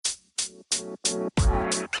Hey,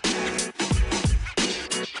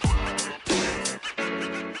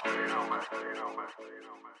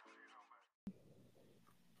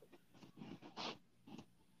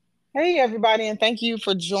 everybody, and thank you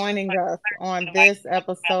for joining us on this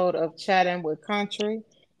episode of Chatting with Country.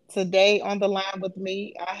 Today on the line with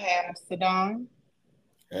me, I have Sadon,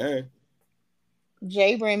 Hey,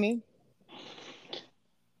 Jay Remy,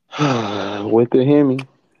 With the Hemi.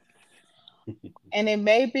 and it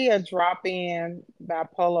may be a drop in by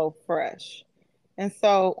Polo Fresh. And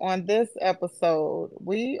so on this episode,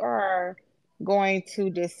 we are going to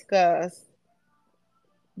discuss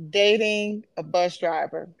dating a bus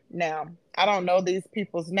driver. Now, I don't know these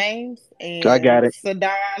people's names, I got and it.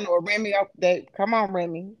 Sadon or Remy, come on,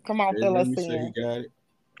 Remy, come on, Jay fill us Remy said he in. got it.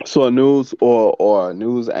 So a news or a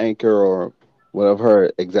news anchor or whatever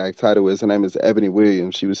her exact title is, her name is Ebony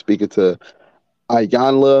Williams. She was speaking to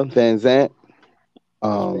Ayanla Van Zant.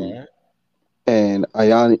 All Um, right. and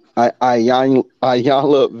Ayanla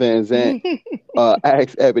Van Zant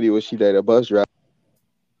asked Ebony was she dated a bus driver.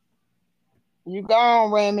 You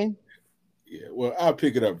gone, Remy. Yeah, well, I'll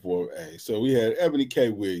pick it up for A. So we had Ebony K.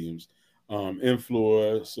 Williams,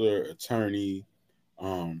 influencer, attorney,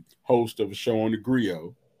 host of a show on the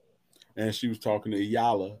Grio, and she was talking to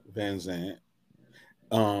Yala Van Zant.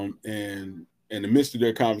 And in the midst of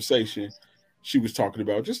their conversation, she was talking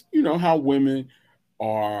about just how women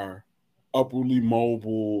are upwardly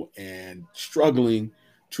mobile and struggling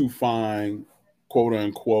to find quote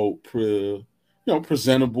unquote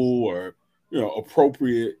presentable or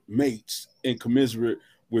appropriate mates and commensurate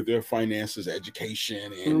with their finances,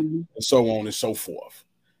 education, and Mhm. so on and so forth.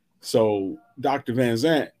 So Dr. Van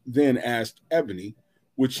Zant then asked Ebony,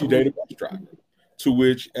 would she date a bus driver? To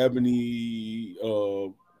which Ebony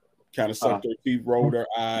kind of sucked her teeth, rolled her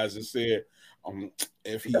eyes, and said,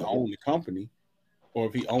 if he owned the company or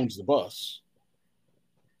if he owns the bus,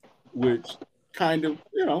 which kind of,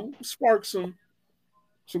 sparked some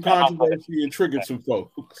controversy and triggered some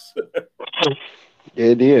folks. Yeah,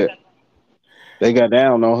 it did. They got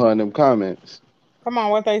down on her in them comments. Come on,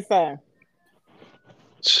 what they say?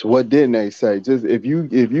 What didn't they say? Just if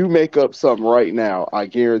you make up something right now, I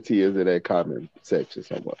guarantee it's in that comment section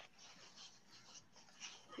somewhere.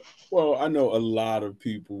 Well, I know a lot of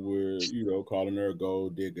people were, calling her a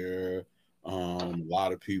gold digger. A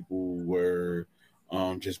lot of people were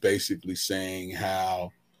just basically saying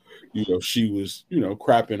how, she was,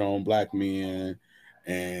 crapping on black men,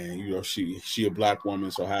 and she a black woman,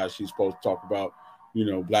 so how is she supposed to talk about,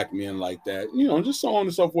 black men like that? Just so on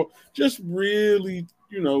and so forth. Just really,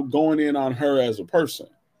 going in on her as a person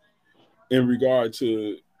in regard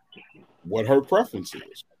to what her preference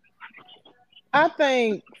is. I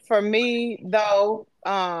think for me though,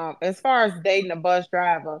 as far as dating a bus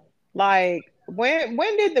driver, like when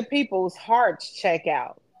did the people's hearts check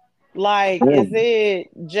out? Like, is Yeah. it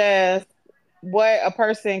just what a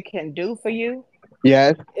person can do for you?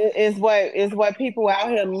 Yes, Is what people out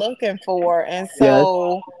here looking for. And yes.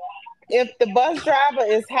 so if the bus driver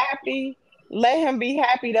is happy, let him be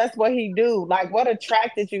happy. That's what he do. Like, what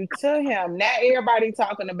attracted you to him? Now everybody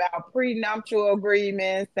talking about prenuptial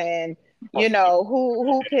agreements and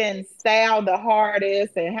who can style the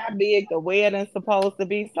hardest and how big the wedding's supposed to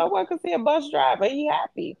be. So what? Cause he a bus driver, he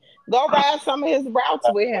happy. Go ride some of his routes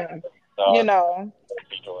with him. You know.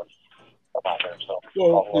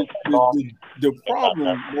 Well, the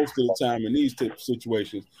problem most of the time in these type of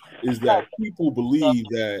situations is that people believe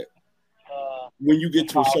that when you get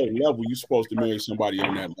to a certain level, you're supposed to marry somebody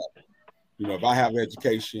on that level. If I have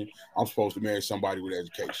education, I'm supposed to marry somebody with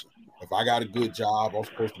education. If I got a good job, I'm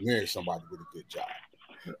supposed to marry somebody with a good job.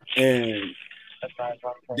 And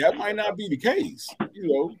that might not be the case,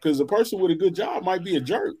 because a person with a good job might be a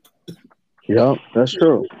jerk. Yep, that's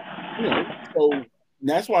true. So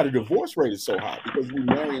that's why the divorce rate is so high, because we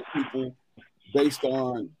marrying people based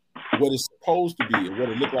on what it's supposed to be and what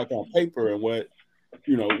it looked like on paper and what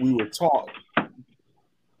we were taught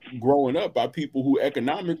growing up by people who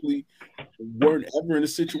economically weren't ever in the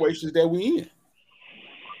situations that we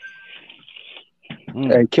in.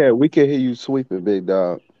 Hey, Cat, we can hear you sweeping, big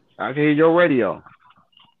dog. I can hear your radio.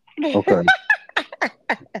 Okay.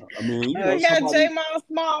 I mean, We got J somebody Mon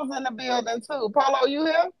Smalls in the building too. Polo, you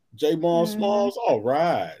here? J Ball Hmm. Smalls, all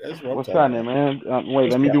right. That's what I'm What's talking happening, about. man? Wait,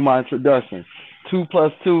 What's let me do that? my introduction. 2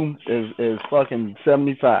 plus 2 is fucking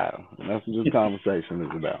 75. And that's what this conversation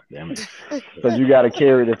is about, damn it. Because you got to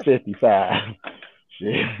carry the 55.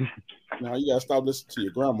 Shit. Now you gotta stop listening to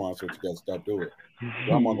your grandma. That's what you gotta stop doing.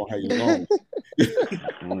 Grandma gonna have you wrong.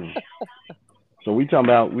 Mm. So we talking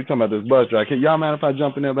about this bus driver. Can y'all mind if I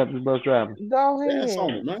jump in there about this bus driver? Go Dance on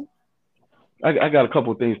ahead. it, man. I got a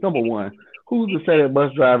couple of things. Number one, Who's to say that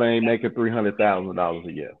bus driver ain't making $300,000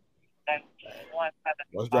 a year? Bus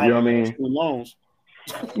You know driver what I got mean? student loans.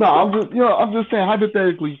 No, I'm just saying,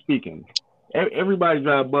 hypothetically speaking, everybody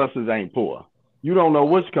drive buses ain't poor. You don't know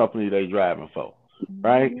which company they driving for,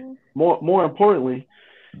 right? More importantly,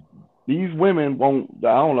 these women won't.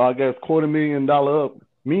 I don't know. I guess $250,000 up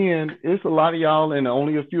men. It's a lot of y'all and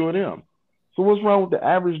only a few of them. So what's wrong with the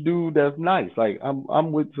average dude that's nice? Like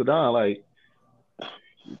I'm with Sadan. Like,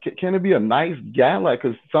 can it be a nice guy? Like,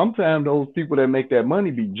 cause sometimes those people that make that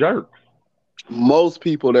money be jerks. Most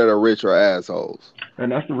people that are rich are assholes.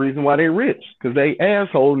 And that's the reason why they rich, because they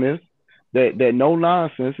assholeness, that no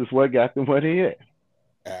nonsense is what got them where they at.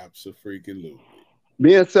 Absolutely.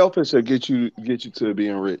 Being selfish will get you to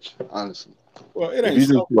being rich, honestly. Well, it If ain't you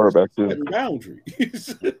just worry selfish. about It's you. setting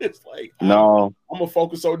boundaries. It's like No, I'm gonna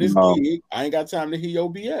focus on this no, gig. I ain't got time to hear your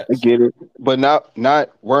I BS. get it. But not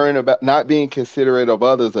worrying about not being considerate of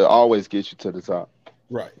others will always get you to the top.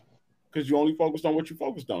 Right. Because you only focused on what you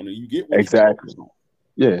focused on, and you get what you Exactly. focused on.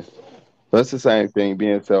 Yeah. That's the same thing,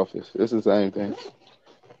 being selfish. It's the same thing.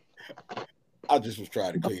 I just was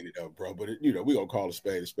trying to clean it up, bro. But we gonna call a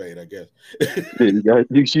spade, I guess. Yeah,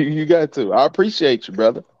 you got to. I appreciate you,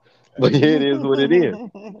 brother. But it is what it is.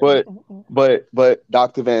 But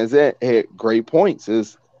Dr. Van Zant had great points.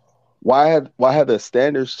 Is why have the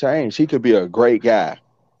standards changed? He could be a great guy,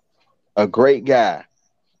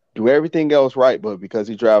 do everything else right, but because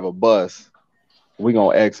he drive a bus, we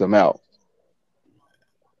gonna X him out.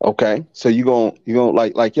 Okay, so you gonna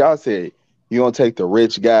like y'all said, you gonna take the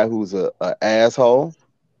rich guy who's a asshole.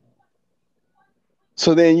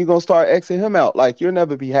 So then you gonna start Xing him out. Like you'll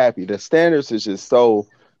never be happy. The standards is just so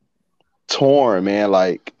torn, man.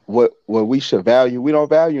 Like what we should value, we don't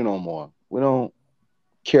value no more. We don't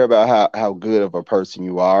care about how good of a person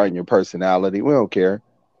you are and your personality. We don't care.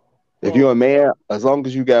 If Well, you're a man, as long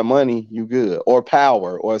as you got money, you good. Or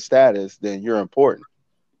power or status, then you're important.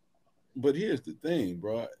 but here's the thing,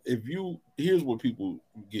 bro. Here's what people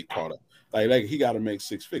get caught up. Like he got to make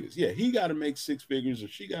six figures. Yeah, he got to make six figures, or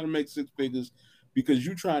she got to make six figures, because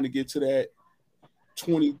you trying to get to that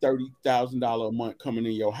 $20,000-$30,000 a month coming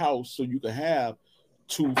in your house, so you can have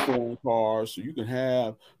two foreign cars, so you can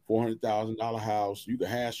have $400,000 house, you can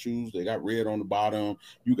have shoes they got red on the bottom,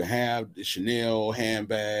 you can have the Chanel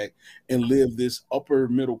handbag, and live this upper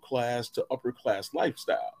middle class to upper class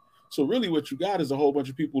lifestyle. So really, what you got is a whole bunch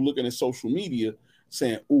of people looking at social media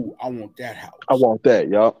saying, "Ooh, I want that I house. want that,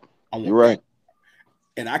 yup. I You're want that, right.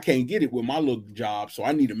 and I can't get it with my little job, so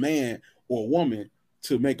I need a man or a woman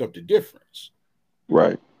to make up the difference."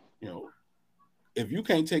 Right. You know, if you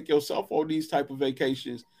can't take yourself on these type of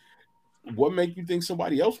vacations, what make you think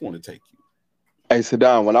somebody else want to take you? Hey,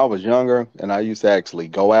 Saddam, when I was younger and I used to actually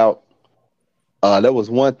go out, there was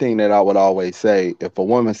one thing that I would always say. If a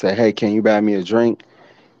woman say, "Hey, can you buy me a drink?"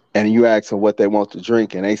 and you ask them what they want to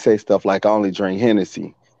drink, and they say stuff like, "I only drink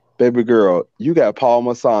Hennessy," baby girl, you got Paul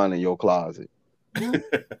Masson in your closet.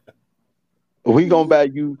 We gonna buy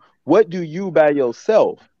you. What do you buy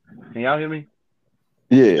yourself? Can y'all hear me?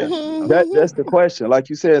 Yeah, Okay. that's the question. Like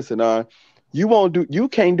you said, Sanan, you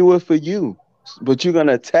can't do it for you, but you're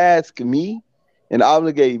gonna task me and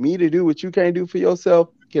obligate me to do what you can't do for yourself.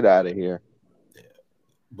 Get out of here. Yeah.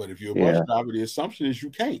 But if you're a bus Yeah, driver, the assumption is you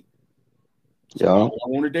can't. So why yeah. would I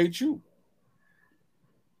want to date you?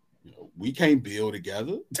 We can't build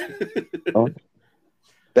together. Oh,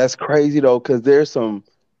 that's crazy though, because there's some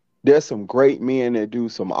great men that do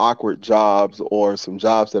some awkward jobs or some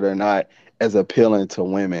jobs that are not as appealing to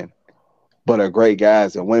women, but are great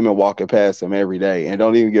guys, and women walking past him every day and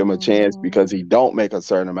don't even give him a chance because he don't make a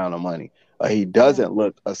certain amount of money. He Yeah. doesn't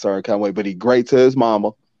look a certain kind of way, but he's great to his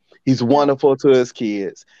mama. He's Yeah. wonderful to his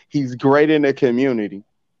kids. He's great in the community.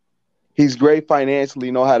 He's great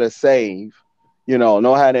financially, know how to save,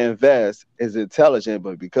 know how to invest, is intelligent,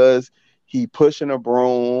 but because he pushing a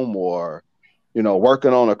broom or,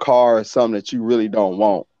 working on a car or something that you really don't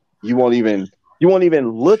want, you won't even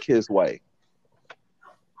look his way.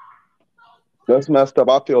 That's messed up.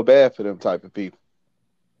 I feel bad for them type of people.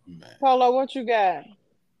 Man. Polo, what you got?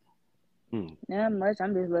 Not much.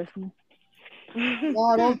 I'm just listening.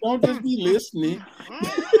 No, don't just be listening.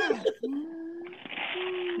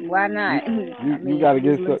 Why not? You I you mean, gotta I'm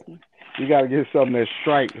just get listening. you gotta get something that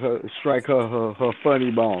strike her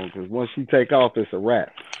funny bone, because once she take off, it's a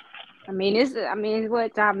wrap. It's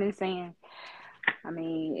what I've been saying. I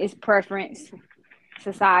mean, it's preference,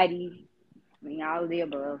 society. I mean, all of the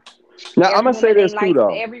above. Now I'm gonna say this too,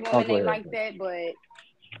 though. Every Oh, woman go ain't ahead. like that, but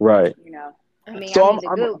Right. you know, So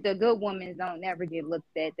the good women don't never get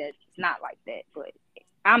looked at. That's not like that, but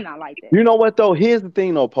I'm not like that. you know what though? Here's the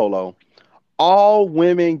thing, though, Polo. All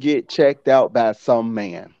women get checked out by some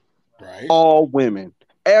man. Right. All women.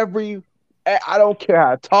 I don't care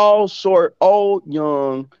how tall, short, old,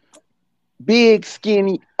 young, big,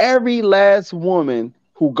 skinny, every last woman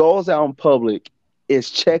who goes out in public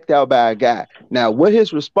is checked out by a guy. Now, what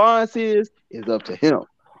his response is up to him.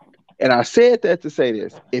 And I said that to say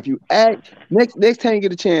this. If you act next time you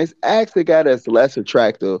get a chance, ask the guy that's less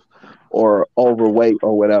attractive or overweight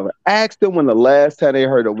or whatever. Ask them when the last time they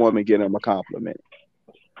heard a woman give them a compliment.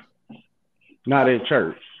 Not in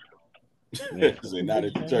church. Yeah. Not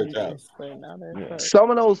at the church house.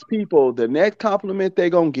 Some of those people, the next compliment they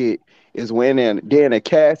gonna get is when they're in a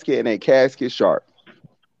casket and a casket sharp.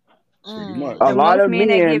 Pretty much. A The lot most of men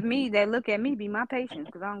that men, give me, that look at me, be my patients,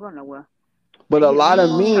 because I don't go nowhere. but They a give me lot the of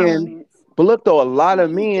most men, compliments. but look though, a lot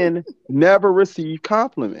of men never receive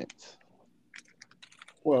compliments.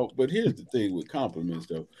 Well, but here's the thing with compliments,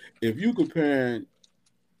 though. If you comparing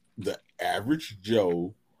the average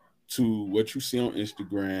Joe to what you see on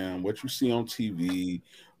Instagram, what you see on TV,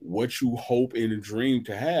 what you hope in a dream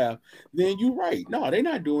to have, then you're right. No, they're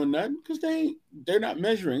not doing nothing because they're not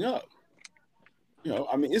measuring up.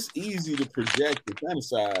 I mean, it's easy to project and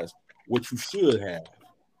fantasize what you should have.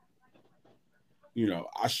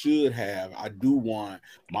 I do want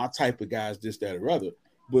my type of guys, this, that, or other.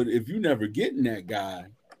 But if you never getting that guy,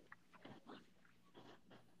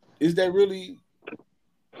 is that really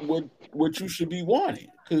what you should be wanting?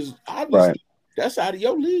 Because Right. obviously that's out of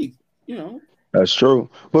your league. That's true.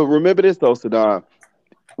 But remember this though, Saddam.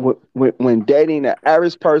 When dating, the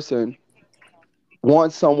average person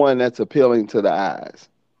wants someone that's appealing to the eyes.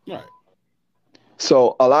 Right.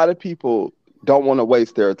 So a lot of people don't want to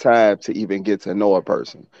waste their time to even get to know a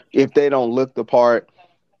person. If they don't look the part,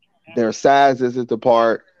 their size isn't the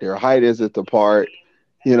part, their height isn't the part.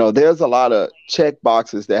 There's a lot of check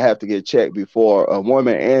boxes that have to get checked before a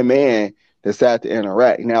woman and man decide to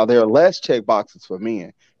interact. Now, there are less check boxes for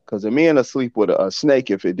men because the men will sleep with a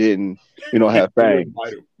snake if it didn't, have fangs.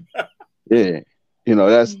 Yeah.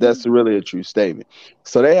 That's really a true statement.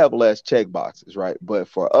 So they have less check boxes, right? But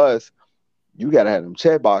for us, you got to have them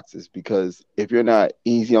check boxes because if you're not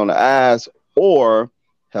easy on the eyes or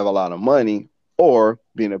have a lot of money or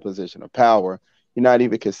be in a position of power, you're not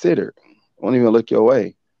even considered. Won't even look your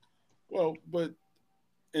way. Well, but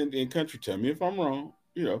in country, tell me if I'm wrong.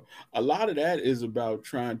 A lot of that is about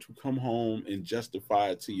trying to come home and justify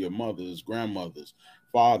it to your mothers, grandmothers,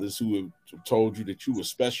 fathers who have told you that you were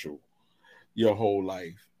special your whole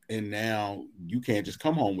life. And now you can't just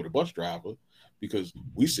come home with a bus driver because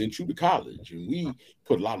we sent you to college and we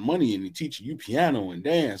put a lot of money into teaching you piano and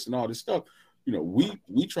dance and all this stuff.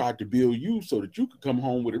 We tried to build you so that you could come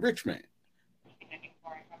home with a rich man.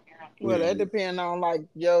 Well, that depends on like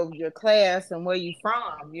your class and where you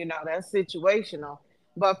from. That's situational.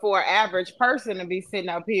 But for an average person to be sitting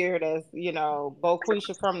up here that's,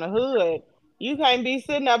 Boquisha from the hood, you can't be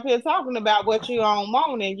sitting up here talking about what you don't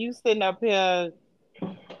want and you sitting up here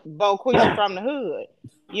Boquisha from the hood.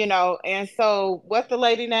 And so what the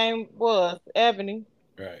lady name was, Ebony.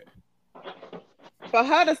 Right. For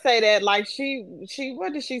her to say that, like she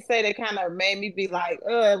what did she say that kind of made me be like,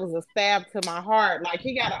 it was a stab to my heart. Like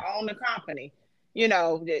he gotta own the company. He a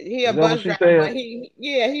bus driver, but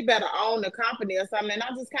he better own the company or something. And I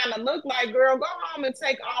just kind of look like, girl, go home and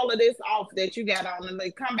take all of this off that you got on and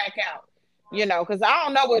like, come back out. Because I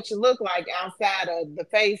don't know what you look like outside of the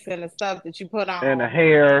face and the stuff that you put on. And the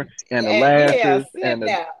hair and the lashes and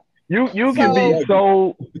you can be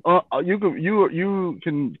so you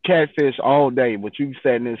can catfish all day, but you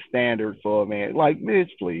setting this standard for a man. Like,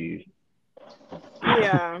 bitch, please.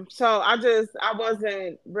 Yeah. So I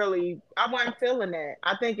wasn't feeling that.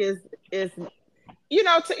 I think it's to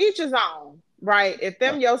each his own, right? If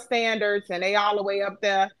them your standards and they all the way up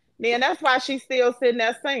there, then that's why she's still sitting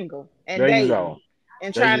there single and dating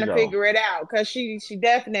and trying to figure it out because she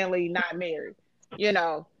definitely not married.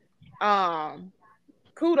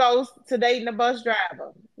 Kudos to dating a bus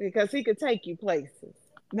driver because he could take you places.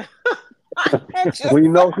 we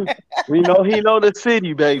know he know the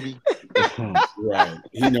city, baby. Right.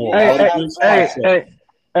 He know hey,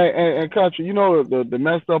 country. The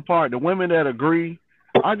messed up part. The women that agree.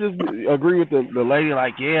 I just agree with the lady.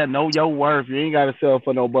 Like, yeah, know your worth. You ain't got to sell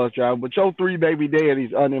for no bus driver. But your 3 baby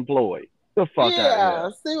daddies unemployed. The fuck out of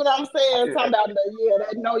here. See what I'm saying? Talking about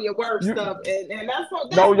that know your worth stuff, and that's what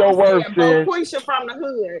know your worth. Boquisha from the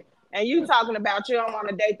hood, and you talking about you don't want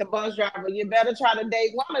to date the bus driver. You better try to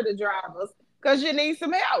date one of the drivers because you need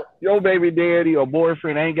some help. Your baby daddy or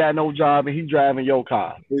boyfriend ain't got no job, and he driving your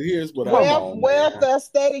car. But here's what welfare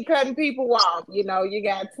steady cutting people off. You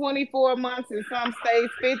got 24 months in some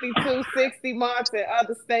states, 52, 60 months in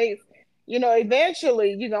other states.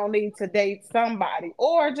 eventually you're gonna need to date somebody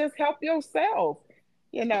or just help yourself.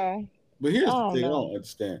 But I here's the don't thing I know. don't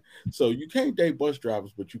understand. So you can't date bus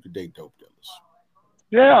drivers, but you could date dope dealers.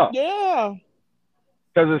 Yeah, Yeah.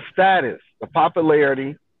 because it's status, the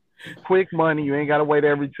popularity, quick money. You ain't got to wait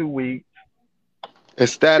every 2 weeks.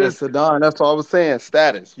 It's status, Sadon. That's all I was saying.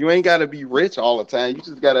 Status. You ain't got to be rich all the time. You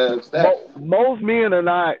just got to have status. Most men are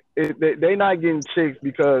not. They not getting chicks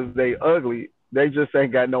because they ugly. They just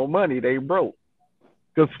ain't got no money. They broke.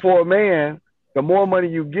 Because for a man, the more money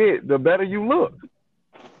you get, the better you look.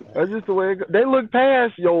 That's just the way it goes. They look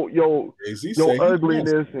past your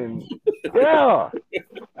ugliness and yeah.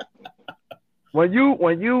 When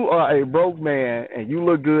you are a broke man and you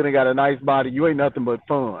look good and got a nice body, you ain't nothing but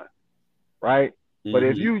fun, right? Mm-hmm. But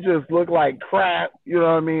if you just look like crap, you know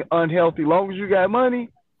what I mean, unhealthy, long as you got money,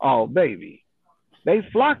 oh baby, they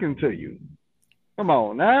flocking to you. Come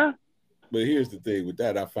on now. But here's the thing with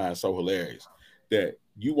that, I find so hilarious that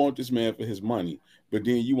you want this man for his money, but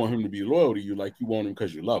then you want him to be loyal to you like you want him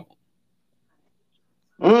because you love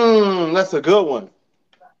him. That's a good one.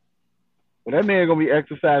 But that man gonna be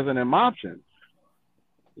exercising them options.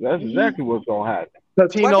 That's exactly what's gonna happen.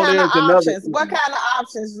 Because he know there's another. What kind of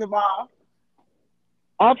options, Jamal?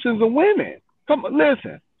 Options of women. Come on,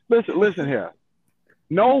 listen here.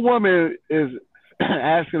 No woman is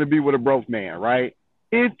asking to be with a broke man, right?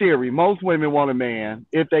 In theory, most women want a man.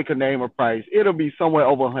 If they could name a price, it'll be somewhere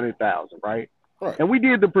over 100,000, right? And we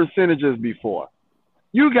did the percentages before.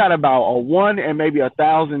 You got about a 1 in maybe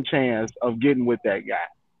 1,000 chance of getting with that guy.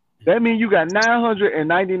 That means you got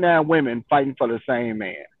 999 women fighting for the same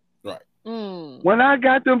man. Right. When I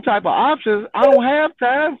got them type of options, I don't have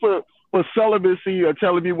time for celibacy or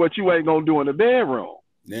telling me what you ain't gonna do in the bedroom.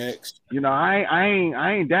 Next. I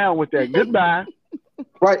ain't down with that. Goodbye.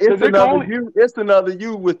 Right, it's another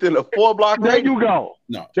you within a 4-block radius. There you go.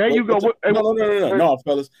 No. There you go. No,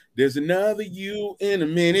 fellas. There's another you in a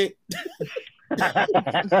minute. To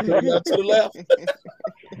the left.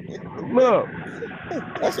 Look.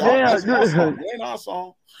 That's our song. It ain't our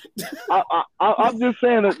song. I'm just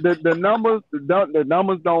saying that the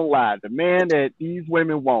numbers don't lie. The man that these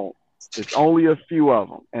women want, it's only a few of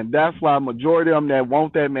them. And that's why a majority of them that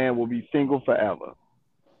want that man will be single forever.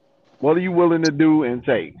 What are you willing to do and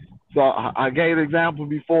take? So I gave an example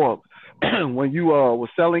before. When you was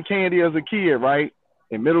selling candy as a kid, right?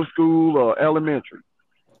 In middle school or elementary.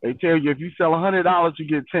 They tell you if you sell $100, you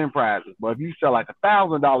get 10 prizes. But if you sell like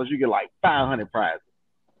 $1,000, you get like 500 prizes.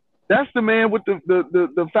 That's the man with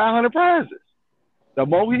the 500 prizes. The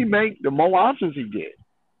more he make, the more options he get.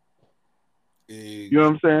 You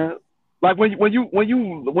know what I'm saying? Like when you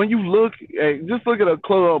look at, just look at a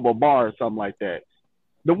club or bar or something like that.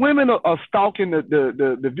 The women are stalking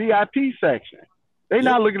the VIP section. They're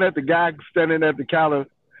not looking at the guy standing at the counter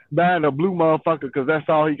buying a blue motherfucker because that's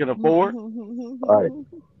all he can afford. Right.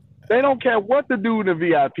 They don't care what the dude in the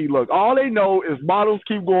VIP look. All they know is models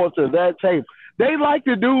keep going to that table. They like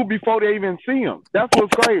the dude before they even see him. That's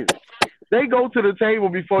what's crazy. They go to the table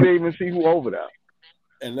before they even see who over there.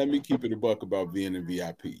 And let me keep it a buck about being in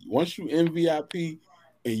VIP. Once you in VIP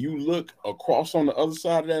and you look across on the other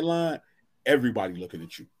side of that line, everybody looking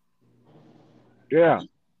at you. Yeah.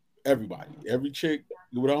 Everybody. Every chick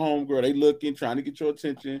with a homegirl, they looking, trying to get your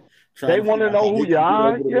attention. They want to know who you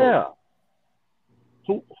are. Yeah.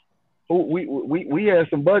 We had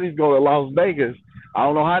some buddies go to Las Vegas. I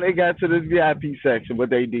don't know how they got to this VIP section, but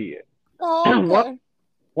they did. Oh, okay.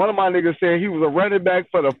 One of my niggas said he was a running back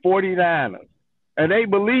for the 49ers. And they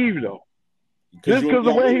believed him. Just because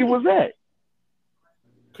of where he was at.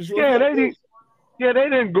 They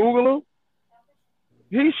didn't Google him.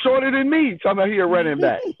 He's shorter than me, talking about he a running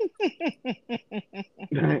back.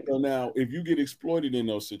 So now, if you get exploited in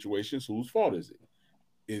those situations, whose fault is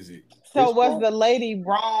it? So was the lady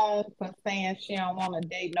wrong for saying she don't want to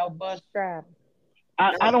date no bus driver?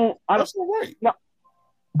 I don't. That's all right. No,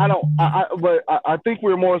 I don't. But I think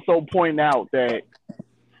we're more so pointing out that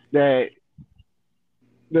the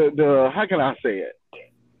how can I say it?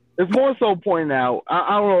 It's more so pointing out.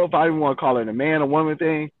 I don't know if I even want to call it a man or woman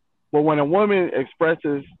thing, but when a woman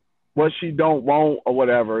expresses what she don't want or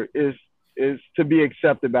whatever, is to be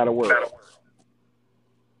accepted by the world.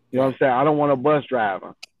 You know what I'm saying? I don't want a bus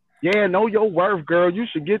driver. Yeah, know your worth, girl. You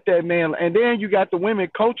should get that man. And then you got the women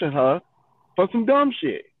coaching her for some dumb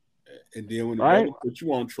shit. And then when the brother put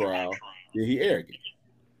you on trial, then he arrogant.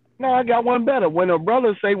 No, I got one better. When a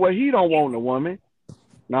brother say, well, he don't want a woman.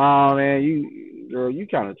 Nah, man, you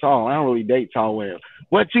kind of tall. I don't really date tall women.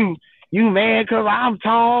 What you mad because I'm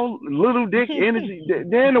tall, little dick energy?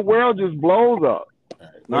 Then the world just blows up. Right.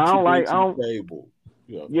 No, I don't like. Table.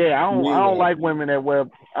 Yeah, I don't like women that wear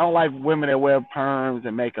I don't like women that wear perms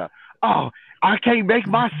and makeup. Oh, I can't make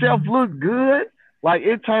myself look good. Like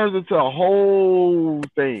it turns into a whole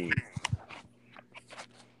thing.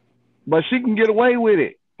 But she can get away with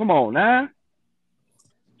it. Come on now.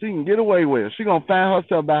 She can get away with it. She gonna find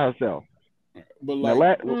herself by herself. But Now,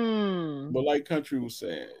 like Country was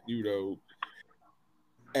saying,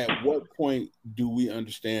 at what point do we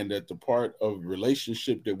understand that the part of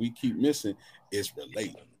relationship that we keep missing is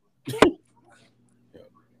relating?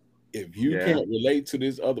 If you can't relate to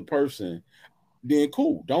this other person, then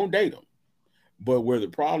cool, don't date them. But where the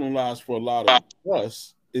problem lies for a lot of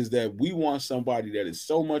us is that we want somebody that is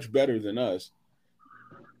so much better than us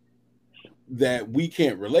that we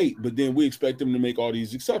can't relate, but then we expect them to make all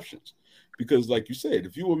these exceptions. Because like you said,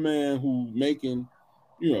 if you're a man who making,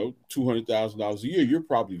 $200,000 a year, you're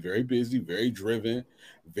probably very busy, very driven,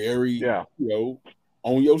 very,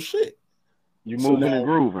 on your shit. You moving and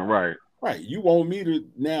grooving, right? Right. You want me to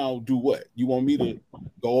now do what? You want me to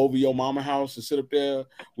go over your mama house and sit up there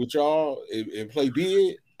with y'all and play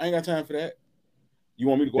bid? I ain't got time for that. You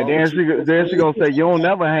want me to go? And then she gonna say, "You don't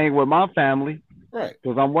never hang with my family, right?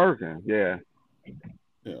 Because I'm working." Yeah.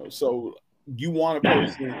 So you want a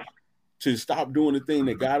person to stop doing the thing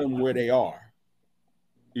that got them where they are.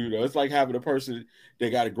 It's like having a person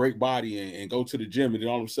that got a great body and go to the gym, and then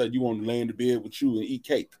all of a sudden you want to lay in the bed with you and eat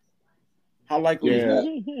cake. How likely is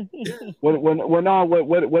that? What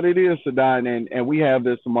it is, Sadine, and we have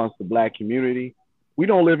this amongst the Black community. We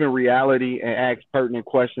don't live in reality and ask pertinent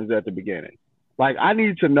questions at the beginning. Like, I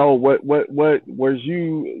need to know what was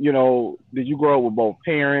you, did you grow up with both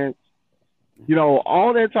parents?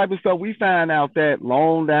 All that type of stuff. We find out that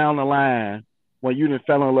long down the line when you done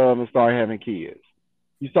fell in love and started having kids.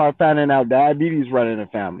 You start finding out diabetes running in the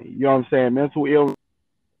family. You know what I'm saying? Mental illness.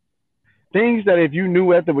 Things that if you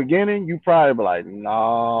knew at the beginning, you probably be like, "No,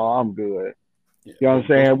 I'm good." You know what I'm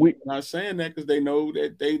saying? We're not saying that because they know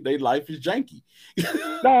that they life is janky.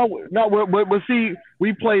 No, but see,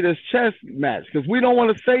 we play this chess match because we don't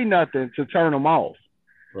want to say nothing to turn them off.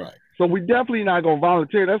 Right. So we definitely not gonna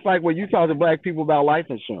volunteer. That's like when you talk to Black people about life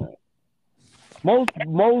insurance. Most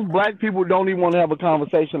Black people don't even want to have a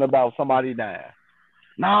conversation about somebody dying.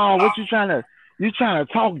 No, what you trying to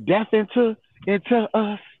talk death into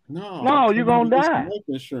us? No, you're gonna die. Life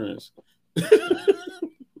insurance.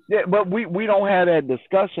 Yeah, but we don't have that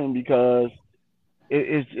discussion because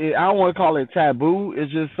I don't want to call it taboo.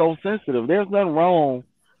 It's just so sensitive. There's nothing wrong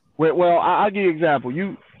with. Well, I'll give you an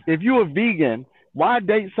example. If you're a vegan, why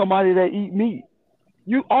date somebody that eat meat?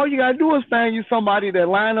 All you gotta do is find you somebody that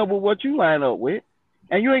line up with what you line up with,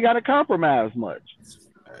 and you ain't gotta compromise much.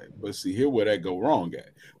 But see, here where that go wrong at.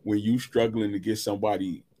 When you struggling to get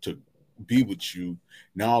somebody to be with you,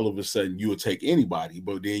 now all of a sudden you'll take anybody,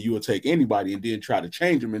 but then you'll take anybody and then try to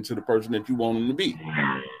change them into the person that you want them to be.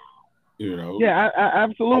 Yeah, I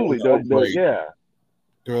absolutely. Yeah.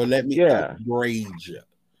 Girl, let me upgrade you.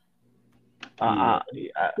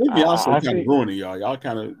 Beyonce kind of ruining y'all. Y'all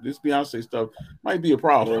kind of, this Beyonce stuff might be a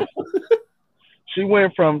problem. She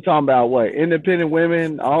went from talking about what independent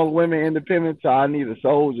women, all women independent, to I need a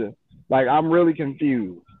soldier. Like, I'm really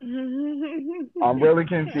confused. I'm really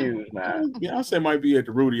confused, man. Beyonce might be at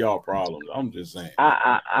the root of y'all problems. I'm just saying.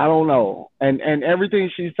 I don't know. And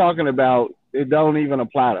everything she's talking about, it don't even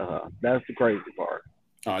apply to her. That's the crazy part.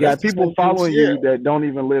 People following you that don't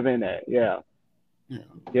even live in that. Yeah.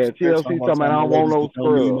 TLC talking about I don't want no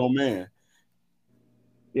scrub. No man.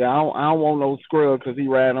 Yeah, I don't want no scrub because he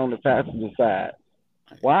ran on the passenger side.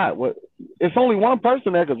 Why? What? It's only one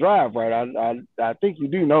person that could drive, right? I think you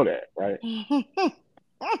do know that, right?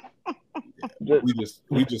 we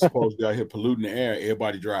just supposed to be out here polluting the air.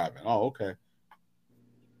 Everybody driving. Oh, okay.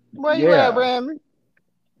 Where you at, Remy?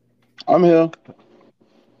 I'm here.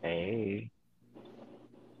 Hey,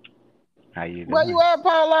 how you doing? Where you at,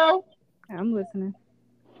 Polo? I'm listening.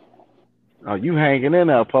 Oh, you hanging in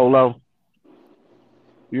there, Polo?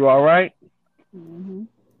 You all right? Mm-hmm.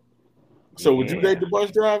 So would you date the bus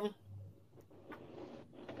driver?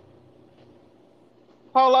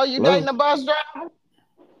 Polo, you dating the bus driver?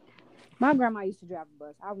 My grandma used to drive a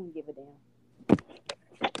bus. I wouldn't give a damn.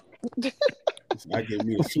 I give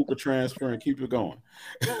me a super transfer and keep it going.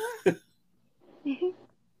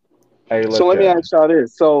 So let me ask y'all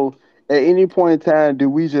this. So at any point in time, do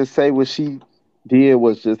we just say what she did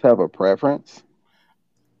was just have a preference?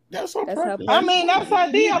 That's her preference. I mean, that's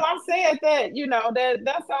her deal. I'm saying that,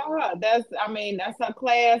 that's on her. That's her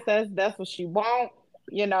class. That's what she wants.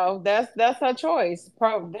 That's her choice.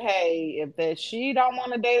 Hey, if she don't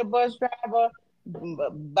want to date a bus driver,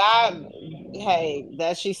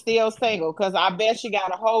 that she's still single, because I bet she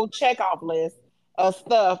got a whole checkoff list of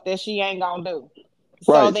stuff that she ain't gonna do.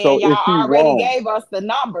 So Right. then So y'all is she already wrong? gave us the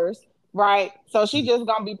numbers, right? So she just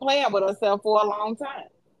gonna be playing with herself for a long time.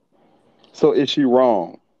 So is she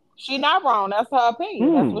wrong? She not wrong. That's her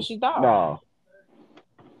opinion. That's what she thought. No,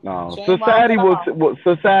 no. She ain't wrong Society at will all.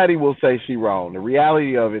 society will say she wrong. The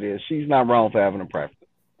reality of it is she's not wrong for having a preference.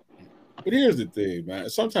 But here's the thing, man.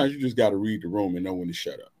 Sometimes you just got to read the room and know when to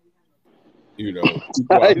shut up. You know, people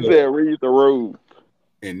I out here said read the room.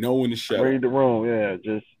 and know when to shut Read up. the room, yeah.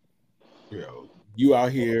 Just You know, you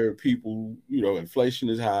out here, people. You know, inflation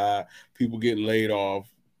is high. People getting laid off.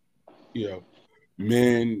 You know,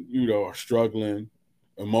 men. You know, are struggling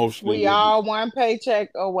We emotionally. all one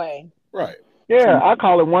paycheck away. Right. yeah, So, I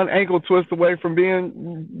call it one ankle twist away from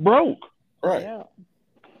being broke. right. Yeah.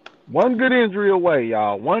 One good injury away,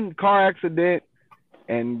 y'all. One car accident,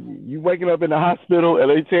 and you waking up in the hospital, and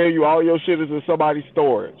they tell you all your shit is in somebody's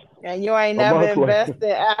storage. And you ain't A never month later.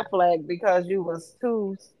 invested Affleck because you was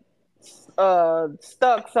too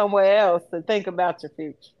stuck somewhere else to think about your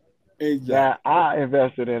future. Exactly. Now, I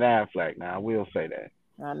invested in Aflac. Now, I will say that.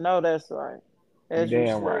 I know that's right. You As you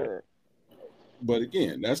damn right. should. But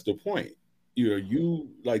again, that's the point. You know, you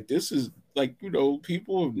like this is like, you know,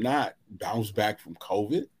 people have not bounced back from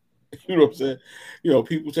COVID. You know what I'm saying? You know,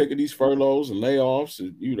 people taking these furloughs and layoffs,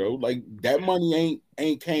 and you know, like that money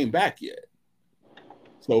ain't came back yet.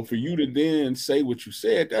 So for you to then say what you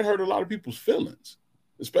said, that hurt a lot of people's feelings,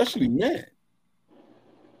 especially men.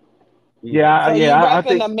 You know. Yeah, So yeah, you I reckon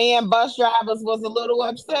think the men bus drivers was a little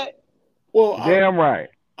upset? Well, damn right.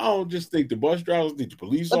 I don't just think the bus drivers, think the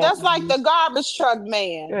police But that's like the officers. garbage truck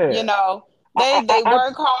man. Yeah, They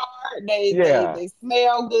work hard. yeah. They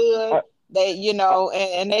smell good. I, They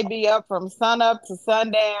and they be up from sun up to I,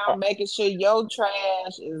 sundown, making sure your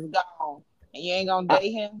trash is gone. And you ain't gonna I,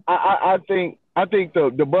 date him. I think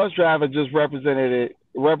the bus driver just represented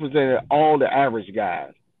all the average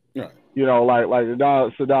guys. Right. You know, like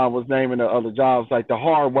Saddam was naming the other jobs, like the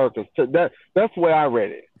hard workers. So that's the way I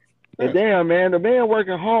read it. And Right. damn, man, the man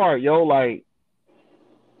working hard, yo, like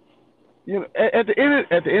at the end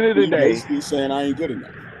of the He day, basically saying I ain't good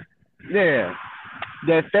enough. yeah,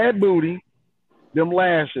 that fat booty, them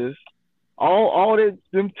lashes, all that,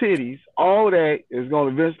 them titties, all that is gonna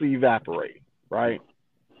eventually evaporate, right?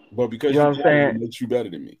 But because You know you what I'm got it, saying? it makes you better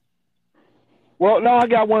than me. Well, no, I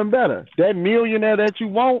got one better. That millionaire that you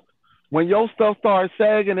want, when your stuff starts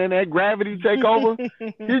sagging and that gravity take over,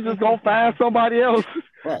 he's just gonna find somebody else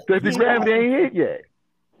Right. that the gravity ain't hit yet.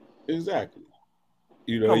 Exactly.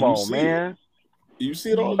 You know, Come you on, see it. man. You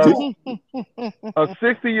see it all the time. A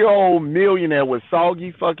 60-year-old millionaire with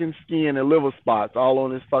soggy fucking skin and liver spots all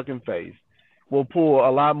on his fucking face will pull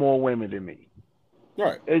a lot more women than me.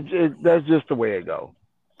 Right. That's just the way it goes.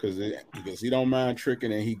 Because he don't mind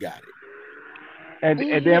tricking and he got it. And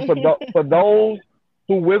then for those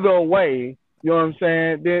who wither away, you know what I'm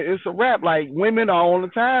saying? Then it's a wrap. Like women are on the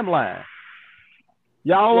timeline.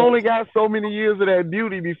 Y'all Well, only got so many years of that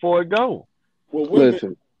beauty before it go. well, women.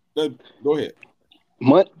 Listen, Go ahead.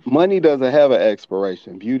 money doesn't have an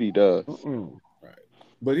expiration. Beauty does. Mm-mm. Right.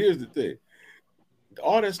 But here's the thing.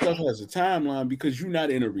 All that stuff has a timeline because you're not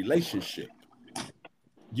in a relationship.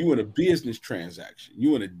 You in a business transaction.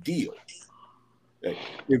 You in a deal. Like,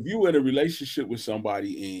 if you in a relationship with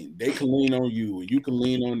somebody and they can lean on you and you can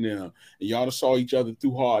lean on them and y'all saw each other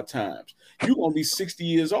through hard times, you're gonna be 60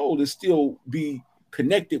 years old and still be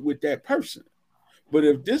connected with that person. But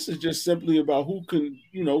if this is just simply about who can,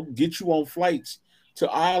 you know, get you on flights to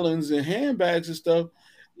islands and handbags and stuff,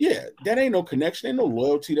 yeah, that ain't no connection, ain't no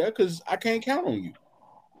loyalty there because I can't count on you.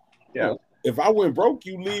 Yeah. You know, if I went broke,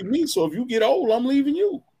 you leave me. So if you get old, I'm leaving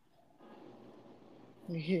you.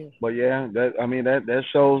 But yeah, that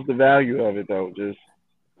shows the value of it though. Just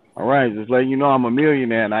all right, just letting you know I'm a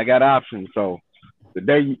millionaire and I got options. So the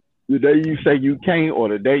day you say you can't or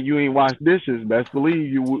the day you ain't wash dishes, best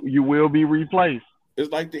believe you will be replaced.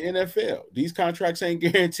 It's like the NFL. These contracts ain't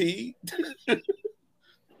guaranteed.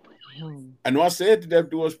 I know I said to Death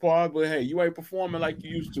Do Us Part, but hey, you ain't performing like you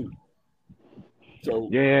used to. So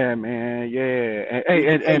Yeah, man, yeah.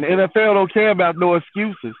 And NFL don't care about no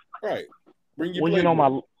excuses. right, bring your Well, you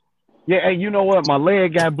playbook. know hey, you know what? My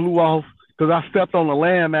leg got blew off because I stepped on the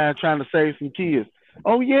landmine trying to save some kids.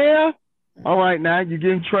 Oh yeah. All right, now you're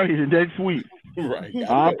getting traded next week. Right.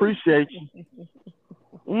 I appreciate you.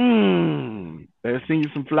 They'll send you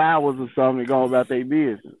some flowers or something to go about their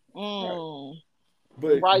business. Right.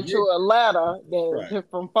 But Write you a letter right.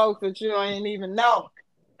 from folks that you ain't even know.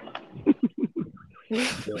 Hey,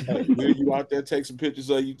 will you out there take some pictures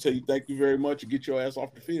of you, tell you thank you very much, and get your ass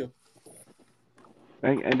off the field?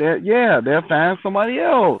 And they'll find somebody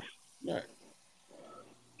else. Right.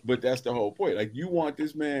 But that's the whole point. Like you want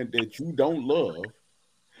this man that you don't love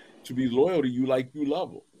to be loyal to you like you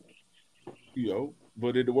love them. You know,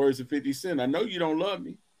 but in the words of 50 Cent, I know you don't love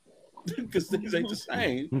me because things ain't the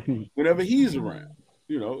same whenever he's around.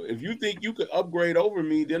 You know, if you think you could upgrade over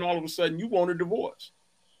me, then all of a sudden you want a divorce.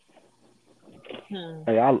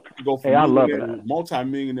 Hey, I love it.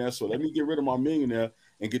 Multi-millionaire, so let me get rid of my millionaire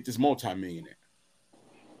and get this multi-millionaire.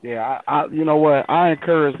 Yeah, I you know what? I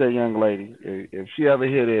encourage that young lady. If she ever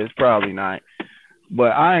hear this, probably not.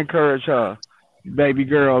 But I encourage her, baby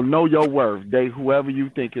girl, know your worth. Date whoever you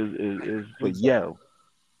think is for you.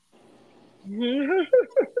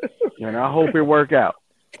 And I hope it work out.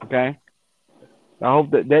 Okay? I hope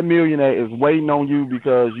that millionaire is waiting on you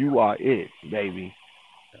because you are it, baby.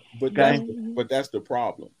 But that's the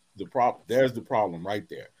problem. There's the problem right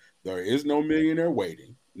there. There is no millionaire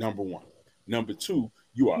waiting, number one. Number two,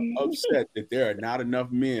 you are upset that there are not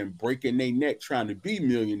enough men breaking their neck trying to be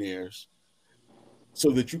millionaires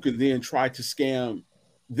so that you can then try to scam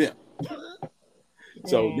them.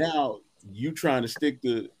 So now you trying to stick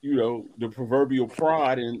the, you know, the proverbial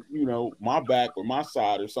pride in, you know, my back or my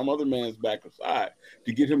side or some other man's back or side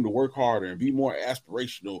to get him to work harder and be more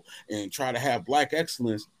aspirational and try to have black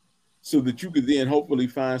excellence so that you could then hopefully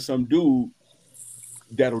find some dude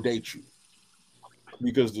that'll date you.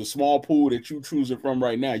 Because the small pool that you choosing from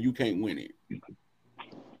right now, you can't win it.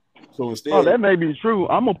 So instead, oh, that may be true.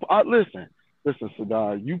 Listen,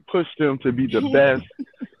 Sadar, you push them to be the best,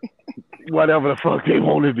 whatever the fuck they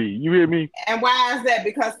want to be. You hear me? And why is that?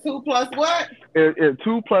 Because 2 plus what? If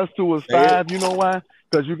 2 plus 2 is 5, you know why?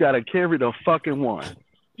 Because you got to carry the fucking one.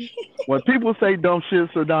 When people say dumb shit,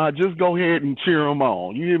 Sadar, just go ahead and cheer them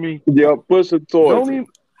on. You hear me? Yeah, push it towards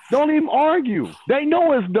don't even argue. They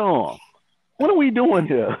know it's dumb. What are we doing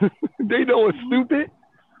here? They know it's stupid.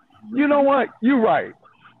 You know what? You're right.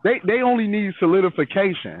 They only need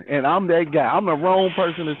solidification, and I'm that guy. I'm the wrong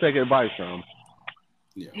person to take advice from.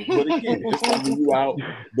 Yeah, but again, it's like when you out.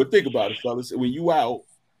 But think about it, fellas. When you out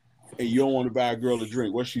and you don't want to buy a girl a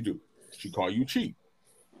drink, what she do? She call you cheap.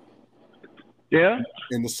 Yeah.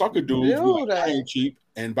 And the sucker dudes like, I ain't cheap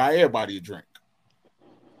and buy everybody a drink.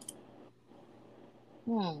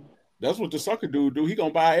 That's what the sucker dude do. He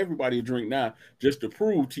gonna buy everybody a drink now just to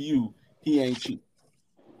prove to you he ain't cheap.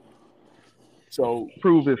 So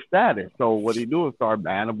prove his status. So what he do is start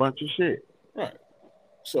buying a bunch of shit. Right.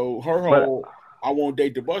 So her whole I won't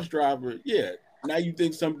date the bus driver. Yeah. Now you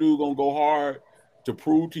think some dude gonna go hard to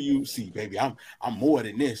prove to you, see, baby, I'm more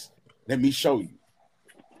than this. Let me show you.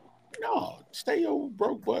 No, stay your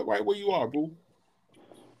broke butt right where you are, boo.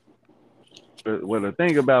 Well, the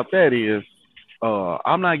thing about that is,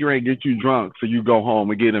 I'm not going to get you drunk so you go home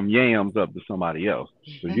and get them yams up to somebody else.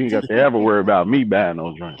 So you ain't got to ever worry about me buying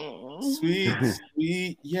those drinks. Sweet,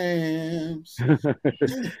 sweet yams.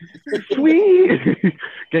 Sweet.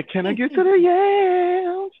 Can I get to the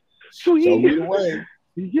yams? Sweet. Show me the way.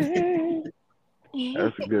 Yeah.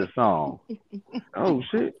 That's a good song. Oh,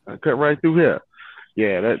 shit. I cut right through here.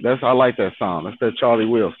 Yeah, I like that song. That's that Charlie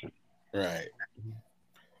Wilson. Right.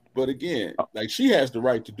 But again, like she has the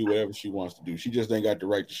right to do whatever she wants to do. She just ain't got the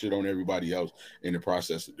right to shit on everybody else in the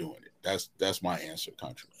process of doing it. That's my answer,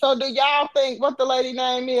 country. So do y'all think what the lady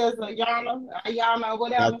name is? Y'all know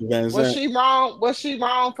whatever. Dr. Van Was she wrong? Was she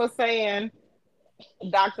wrong for saying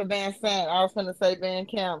Dr. Van Sant? I was gonna say Van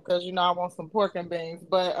Camp because you know I want some pork and beans.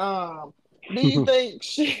 But do you think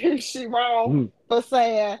she wrong for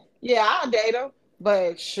saying, yeah, I'll date her,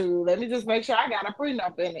 but shoot, let me just make sure I got a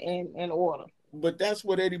prenup in order. But that's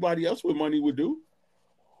what anybody else with money would do.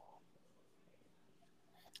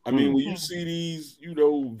 I mean, when you see these, you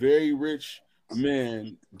know, very rich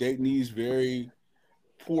men dating these very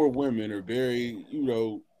poor women or very, you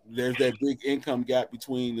know, there's that big income gap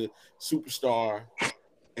between the superstar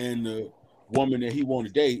and the woman that he want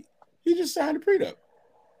to date, he just signed a prenup.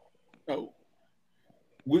 You know,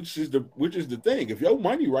 which is the thing. If your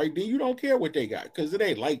money right, then you don't care what they got because it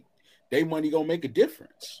ain't like their money gonna make a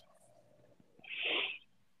difference.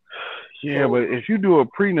 Yeah, but if you do a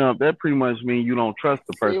prenup, that pretty much means you don't trust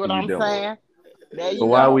the person you're dealing saying? with. So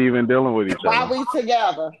why are we even dealing with each other? Why we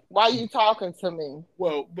together? Why you talking to me?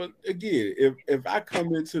 Well, but again, if I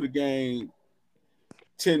come into the game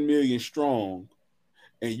 10 million strong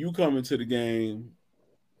and you come into the game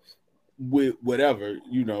with whatever,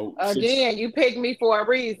 you know. Again, you picked me for a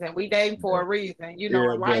reason. We dating for a reason. You know,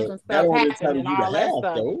 life and stuff happen and all that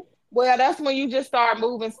stuff. Though. Well, that's when you just start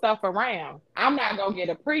moving stuff around. I'm not gonna get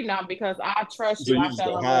a prenup because I trust you. So you I just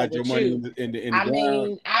fell in hide love your with money you. in the I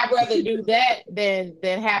mean, I'd rather do that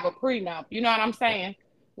than have a prenup. You know what I'm saying?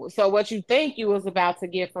 So what you think you was about to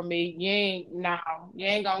get from me, you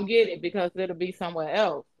ain't gonna get it because it'll be somewhere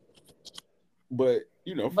else. But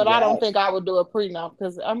you know, but I don't think I would do a prenup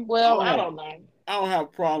because I don't know. I don't have a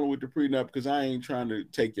problem with the prenup because I ain't trying to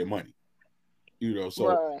take your money. You know, so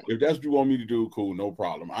Right. if that's what you want me to do, cool, no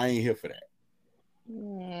problem. I ain't here for that.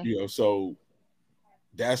 You know, so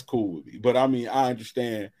that's cool with me. But I mean, I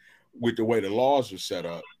understand with the way the laws are set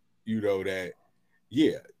up, you know, that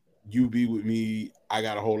yeah, you be with me, I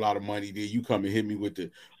got a whole lot of money, then you come and hit me with the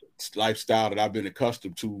lifestyle that I've been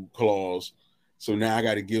accustomed to clause. So now I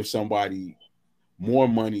got to give somebody more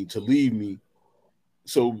money to leave me.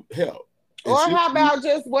 So hell. Or how about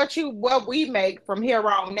just what we make from here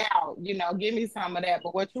on out? You know, give me some of that,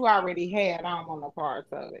 but what you already had, I don't want no parts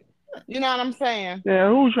of it. You know what I'm saying? Yeah,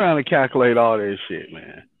 who's trying to calculate all this shit,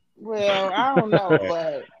 man? Well, I don't know,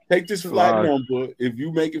 but take this flat number. If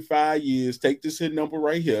you make it 5 years, take this hit number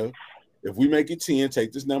right here. If we make it 10,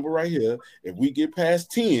 take this number right here. If we get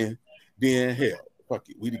past 10, then hell, fuck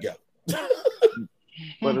it, we together.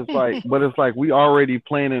 But it's like we already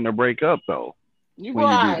planning to break up though. You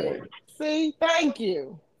right. See, thank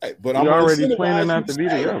you. Hey, but I'm already planning not to be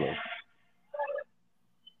together.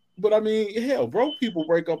 But I mean, hell, broke people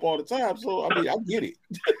break up all the time. So I mean, I get it.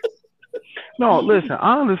 No, listen,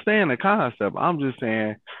 I understand the concept. I'm just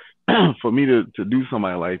saying, for me to do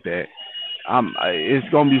something like that, it's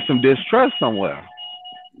gonna be some distrust somewhere.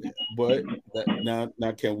 Yeah, but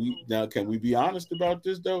now can we be honest about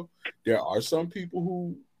this though? There are some people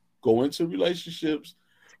who go into relationships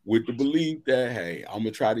with the belief that hey, I'm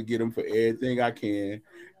gonna try to get them for everything I can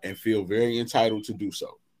and feel very entitled to do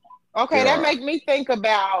so. Okay, that make me think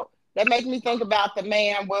about the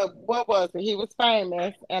man. What was it? He was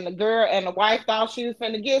famous, and the girl and the wife thought she was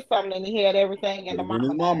finna get something, and he had everything in the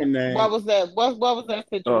mama name. What was that? What was that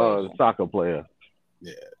situation? Soccer player.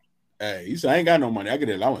 Yeah. Hey, he said I ain't got no money. I get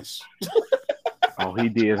an allowance. Oh, he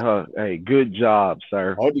did her. Hey, good job,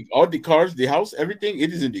 sir. All the cars, the house, everything,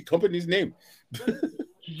 it is in the company's name.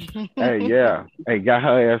 Hey, yeah. Hey, got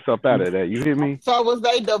her ass up out of that. You hear me? So was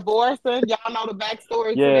they divorcing? Y'all know the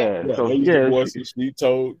backstory to that? So they was divorcing. She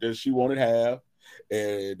told that she wanted half.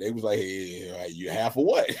 And they was like, hey, you half of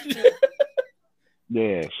what?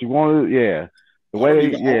 Yeah, she wanted, The way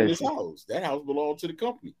this house. That house belonged to the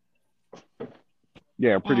company.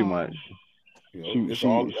 Yeah, pretty much. You know, she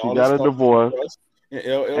got a divorce. And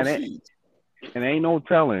LLC. And ain't no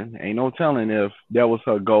telling if that was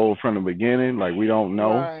her goal from the beginning. Like, we don't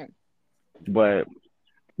know. Right. But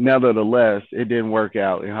nevertheless, it didn't work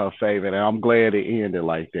out in her favor. And I'm glad it ended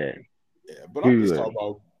like that. Yeah, but I'm just talking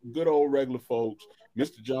about good old regular folks.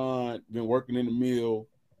 Mr. John been working in the mill,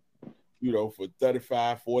 you know, for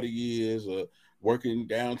 35, 40 years, working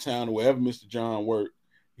downtown or wherever Mr. John worked.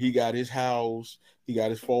 He got his house, he got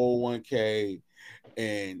his 401k,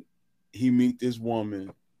 and he meet this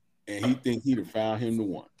woman, and he think he'd have found him the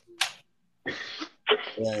one.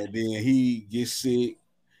 And then he gets sick,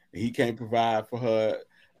 and he can't provide for her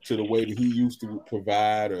to the way that he used to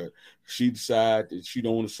provide, or she decide that she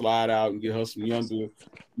don't want to slide out and get her some younger, you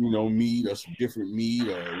know, meat or some different meat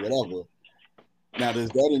or whatever. Now, does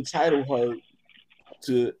that entitle her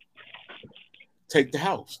to take the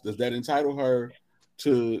house? Does that entitle her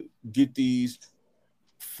to get these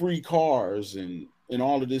free cars and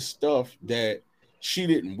all of this stuff that she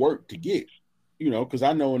didn't work to get? You know, because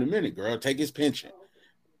I know in a minute, girl, take his pension.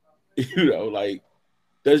 You know, like,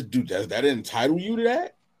 does that entitle you to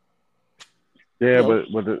that? Yeah, no.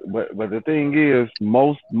 but the thing is,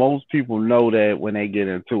 most people know that when they get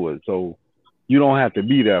into it, so you don't have to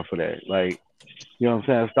be there for that. Like, you know what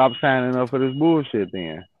I'm saying? Stop signing up for this bullshit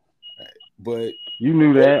then. But you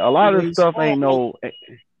knew that a lot of stuff ain't no.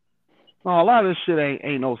 No, a lot of shit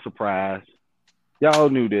ain't no surprise. Y'all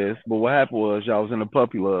knew this, but what happened was y'all was in the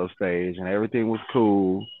puppy love stage and everything was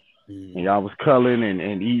cool, and y'all was culling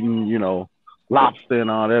and eating, you know, lobster and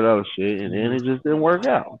all that other shit, and then it just didn't work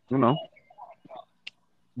out, you know.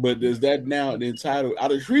 But does that now entitled?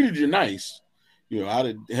 I'd have treated you nice, you know. I'd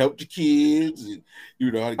have helped your kids, and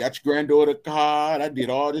you know, I got your granddaughter a car. I did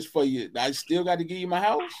all this for you. I still got to give you my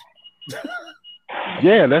house.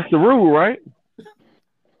 Yeah, that's the rule, right?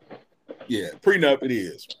 Yeah, prenup it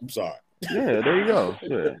is. I'm sorry. Yeah, there you go.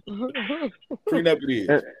 Yeah. Prenup it is.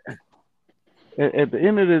 At the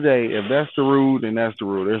end of the day, if that's the rule, then that's the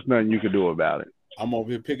rule. There's nothing you can do about it. I'm over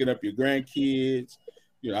here picking up your grandkids.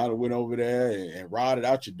 You know, I went over there and rotted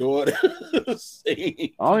out your daughter.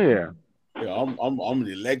 Oh yeah. You know, I'm an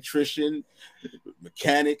electrician,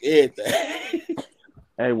 mechanic, everything.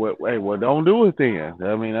 Hey, well, don't do it then.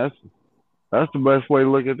 I mean, that's the best way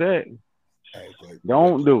to look at that. Hey,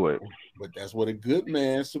 don't do it. But that's what a good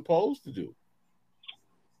man's supposed to do.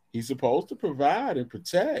 He's supposed to provide and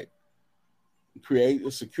protect, create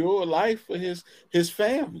a secure life for his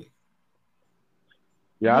family.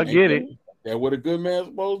 Yeah, I get it. That's what a good man's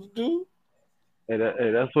supposed to do. And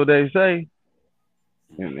that's what they say.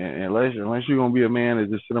 And unless you're gonna be a man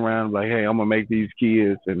that just sit around like, hey, I'm gonna make these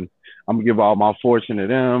kids and I'm gonna give all my fortune to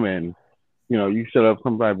them, and you set up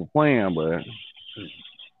some type of plan. But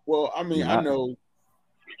well, I mean, I know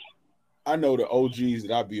the OGs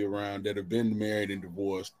that I be around that have been married and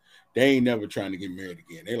divorced. They ain't never trying to get married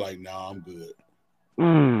again. They like, nah, I'm good.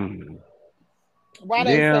 Why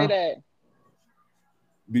they say that?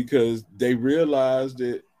 Because they realize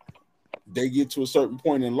that they get to a certain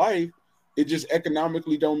point in life, it just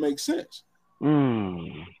economically don't make sense.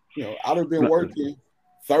 I'd have been working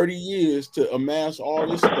 30 years to amass all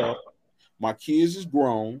this stuff. My kids is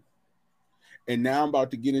grown, and now I'm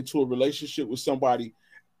about to get into a relationship with somebody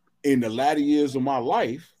in the latter years of my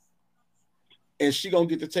life, and she gonna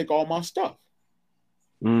get to take all my stuff.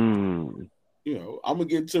 I'm gonna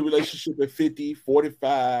get into a relationship at 50,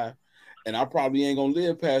 45, and I probably ain't gonna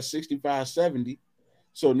live past 65, 70.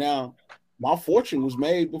 So now my fortune was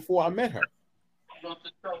made before I met her.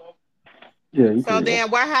 Yeah. So then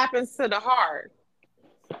what happens to the heart?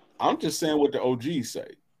 I'm just saying what the OGs say.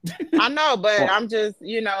 I know, but I'm just,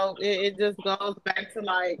 it just goes back to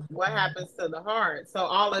like what happens to the heart. So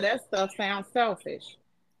all of that stuff sounds selfish.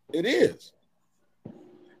 It is.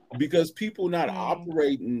 Because people not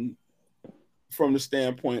operating from the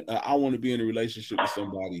standpoint I want to be in a relationship with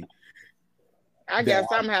somebody. I guess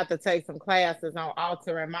I'm gonna have to take some classes on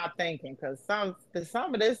altering my thinking, because some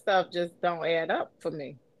of this stuff just don't add up for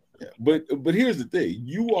me. Yeah, but here's the thing: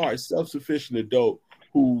 you are a self-sufficient adult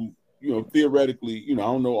who, theoretically, I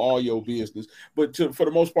don't know all your business, but for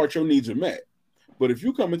the most part, your needs are met. But if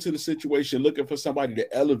you come into the situation looking for somebody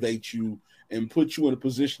to elevate you and put you in a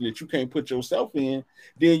position that you can't put yourself in,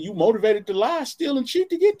 then you motivated to lie, steal, and cheat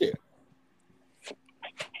to get there.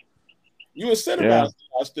 You incentivize to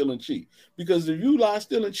lie, steal, and cheat. Because if you lie,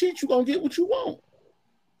 steal, and cheat, you're going to get what you want.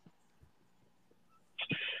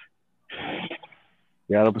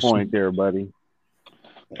 Got a point there, buddy.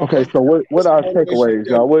 Okay, so what our takeaways,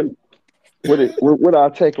 y'all? What our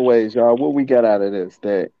takeaways, y'all? What we got out of this?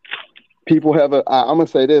 That people have I'm gonna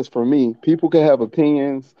say this for me. People can have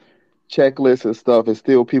opinions, checklists, and stuff, and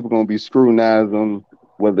still people gonna be scrutinizing them.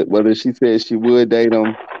 Whether she said she would date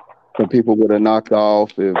them, some people would have knocked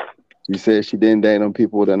off. If she said she didn't date them,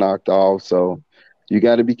 people would have knocked off. So you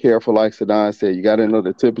got to be careful, like Sadan said. You got to know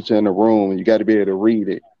the temperature in the room, and you got to be able to read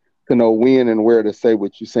it to know when and where to say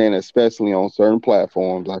what you're saying, especially on certain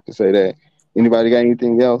platforms. I can say that. Anybody got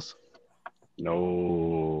anything else?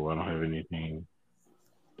 No, I don't have anything.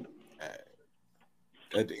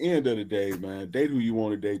 At the end of the day, man, date who you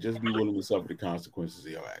want to date. Just be willing to suffer the consequences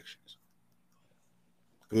of your actions.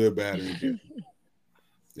 Good, bad, and indifferent.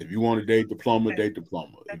 If you want to date the plumber, date the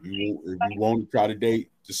plumber. If you want to try to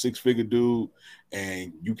date the 6-figure dude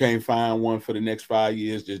and you can't find one for the next 5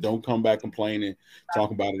 years, just don't come back complaining,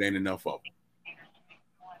 talking about it ain't enough of them.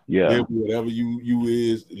 Yeah. Live whatever you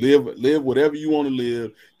is. Live whatever you want to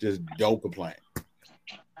live. Just don't complain.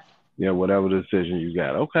 Yeah, whatever decision you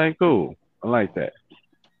got. Okay, cool. I like that.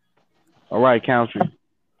 All right, Country.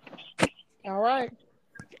 All right.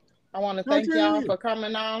 I want to thank y'all for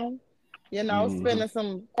coming on. Spending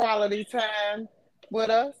some quality time with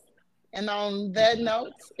us. And on that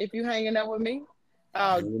note, if you hanging out with me,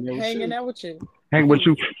 hanging out with you. Hang with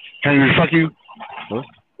you. Hang with fuck you. Huh?